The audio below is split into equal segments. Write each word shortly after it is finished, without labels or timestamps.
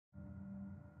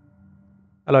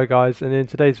Hello guys, and in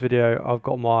today's video I've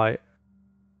got my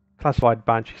classified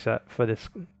Banshee set for this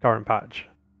current patch.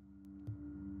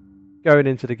 Going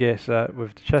into the gear set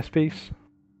with the chest piece,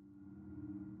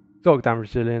 exotic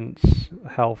damage resilience,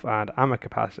 health and ammo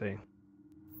capacity.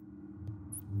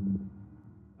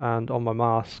 And on my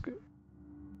mask,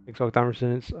 exotic damage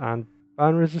resilience and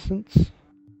burn resistance.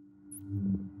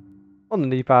 On the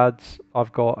knee pads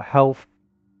I've got health,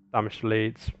 damage to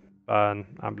leads, burn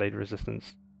and bleed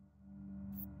resistance.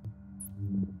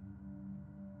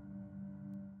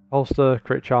 Holster,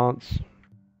 crit chance.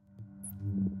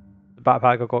 The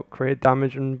backpack I've got crit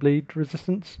damage and bleed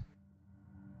resistance.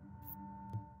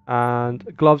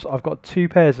 And gloves, I've got 2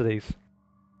 pairs of these.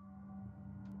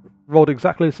 Rolled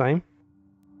exactly the same.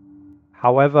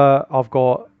 However, I've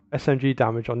got SMG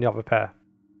damage on the other pair.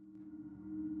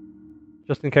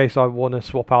 Just in case I want to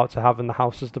swap out to having the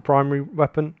house as the primary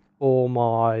weapon or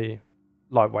my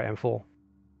lightweight M4.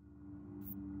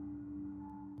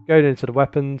 Going into the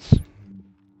weapons,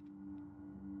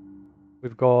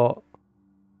 we've got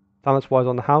talents wise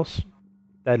on the house,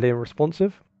 deadly and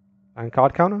responsive, and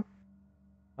card counter.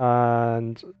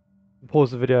 And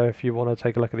pause the video if you want to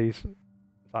take a look at these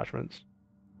attachments.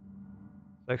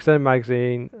 So extended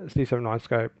magazine, C79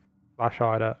 scope, flash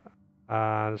hider,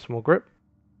 and a small grip.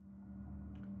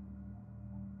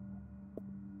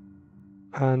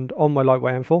 And on my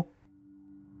lightweight M4,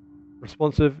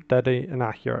 responsive, deadly, and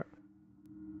accurate.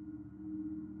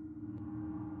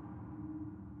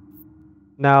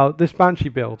 Now, this Banshee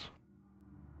build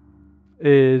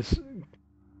is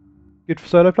good for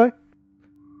solo play.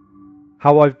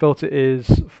 How I've built it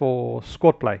is for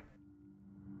squad play.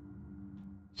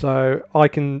 So I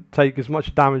can take as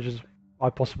much damage as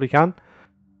I possibly can,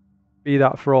 be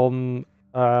that from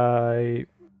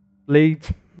bleed,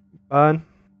 burn,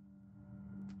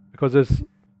 because there's,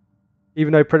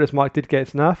 even though Predator's Mike did get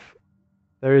its nerf,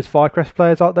 there is Firecrest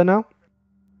players out there now.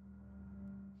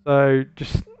 So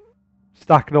just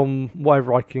stacking on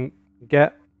whatever I can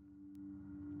get.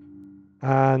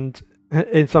 And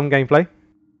in some gameplay,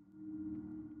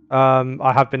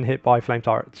 I have been hit by flame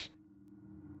turrets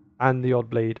and the odd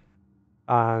bleed,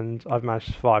 and I've managed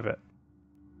to survive it.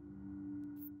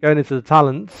 Going into the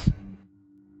talents,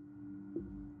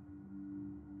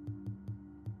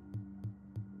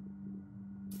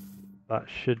 that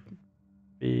should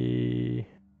be...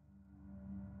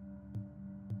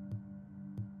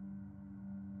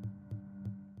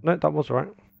 No, that was right.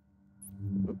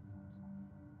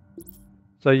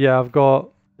 So yeah, I've got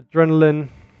adrenaline,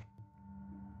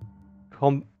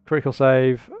 critical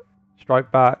save,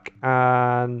 strike back,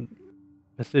 and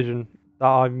precision that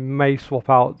I may swap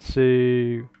out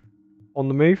to on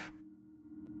the move.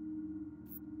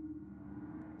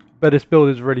 But this build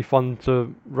is really fun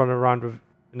to run around with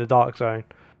in the dark zone.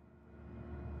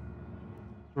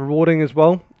 Rewarding as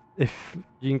well if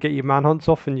you can get your manhunts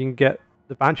off and you can get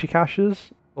the Banshee caches,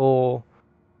 or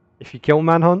if you kill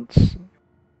manhunts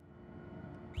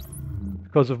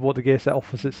because of what the gear set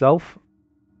offers itself.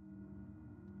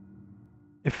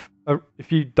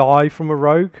 If you die from a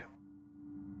rogue,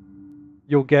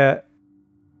 you'll get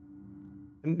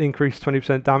an increased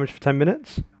 20% damage for 10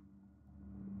 minutes.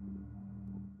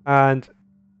 And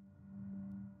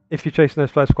if you're chasing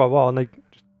those players for quite a while and they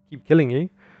just keep killing you,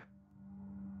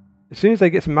 as soon as they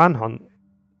get some manhunt,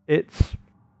 it's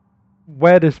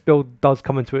where this build does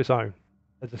come into its own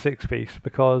as a 6-piece,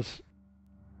 because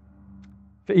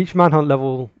for each manhunt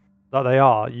level that they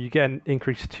are, you get an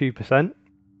increased 2%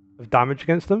 of damage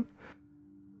against them.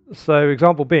 So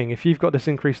example being, if you've got this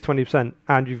increased 20%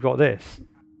 and you've got this,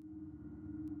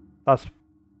 that's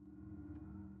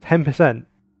 10%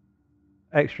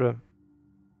 extra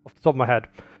off the top of my head.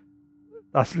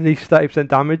 That's at least 30%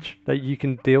 damage that you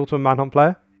can deal to a manhunt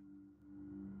player.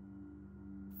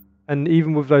 And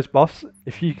even with those buffs,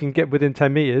 if you can get within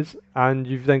 10 meters and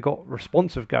you've then got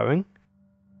responsive going,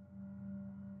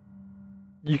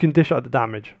 you can dish out the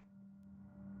damage.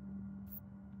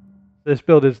 This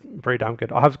build is pretty damn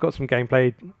good. I have got some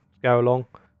gameplay to go along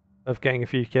of getting a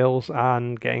few kills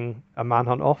and getting a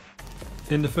manhunt off.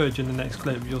 In the footage in the next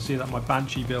clip, you'll see that my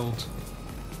Banshee build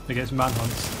against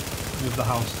manhunts with the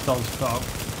house does put up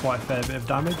quite a fair bit of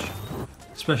damage,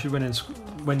 especially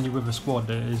when you're with a squad.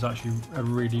 It is actually a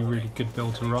really good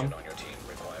build to run.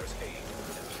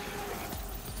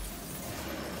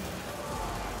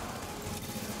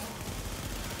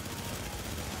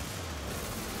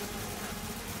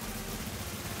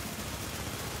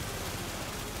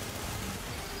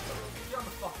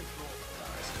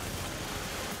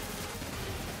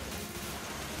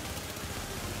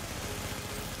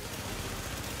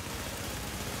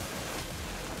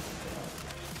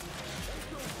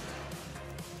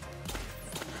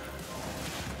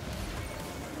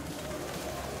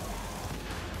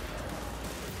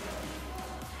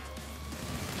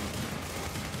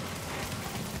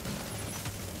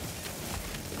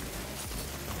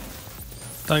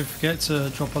 Don't forget to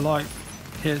drop a like,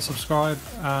 hit subscribe,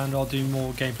 and I'll do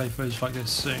more gameplay footage like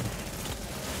this soon.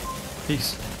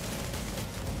 Peace.